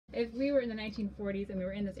if we were in the 1940s and we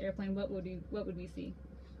were in this airplane, what would we see?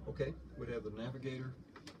 Okay, we'd have the navigator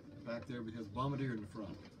back there. We'd have the bombardier in the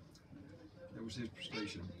front. That was his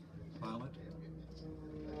station. Pilot,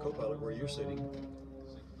 co-pilot where you're sitting,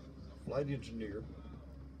 flight engineer.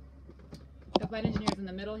 The flight engineer's in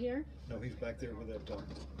the middle here? No, he's back there where that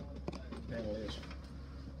panel is.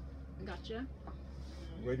 Gotcha.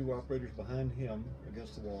 Radio operator's behind him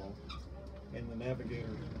against the wall, and the navigator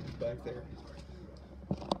is back there.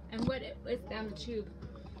 And what is down the tube?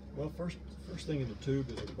 Well, first thing in the tube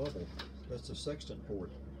is a bubble. That's a sextant port.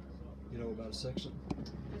 You know about a sextant?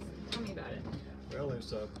 Tell me about it. Well,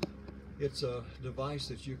 it's a device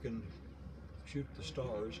that you can shoot the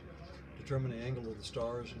stars, determine the angle of the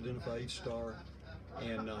stars, identify each star,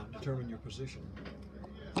 and determine your position.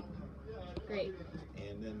 Great.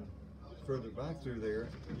 And then further back through there,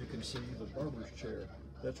 you can see the barber's chair.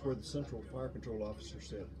 That's where the central fire control officer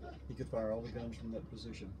sat. He could fire all the guns from that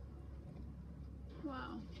position.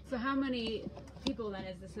 Wow. So how many people then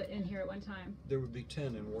is this in here at one time? There would be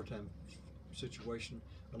 10 in wartime situation.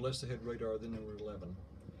 Unless they had radar, then there were 11.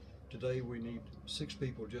 Today we need 6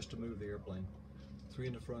 people just to move the airplane. 3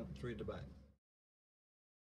 in the front, 3 at the back.